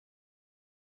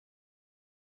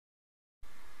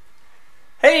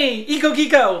Hey, Eco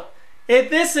Geeko!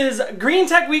 This is Green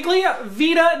Tech Weekly,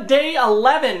 VEDA Day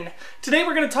 11. Today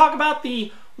we're going to talk about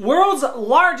the world's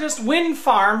largest wind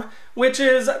farm, which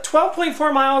is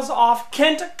 12.4 miles off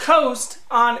Kent coast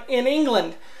in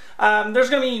England. There's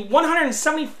going to be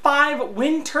 175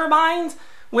 wind turbines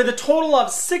with a total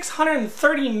of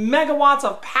 630 megawatts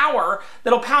of power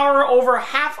that'll power over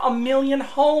 500,000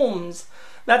 homes.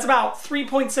 That's about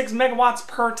 3.6 megawatts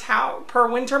per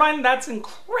wind turbine. That's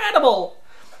incredible.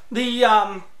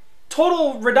 The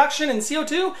total reduction in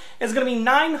CO2 is going to be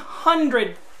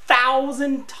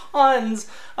 900,000 tons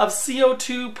of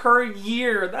CO2 per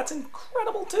year. That's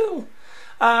incredible too.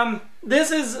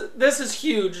 This is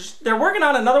huge. They're working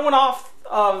on another one off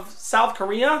of South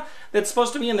Korea that's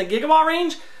supposed to be in the gigawatt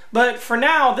range, but for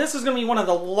now this is going to be one of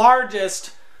the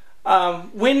largest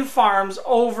wind farms,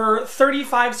 over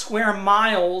 35 square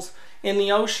miles in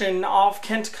the ocean off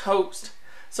Kent coast.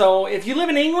 So if you live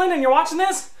in England and you're watching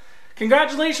this,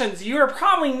 congratulations, you are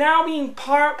probably now being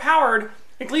powered,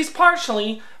 at least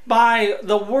partially, by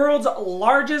the world's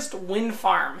largest wind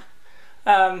farm.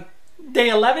 Day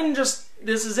 11, this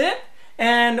is it,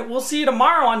 and we'll see you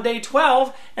tomorrow on day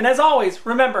 12, and as always,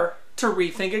 remember to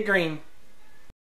rethink it green.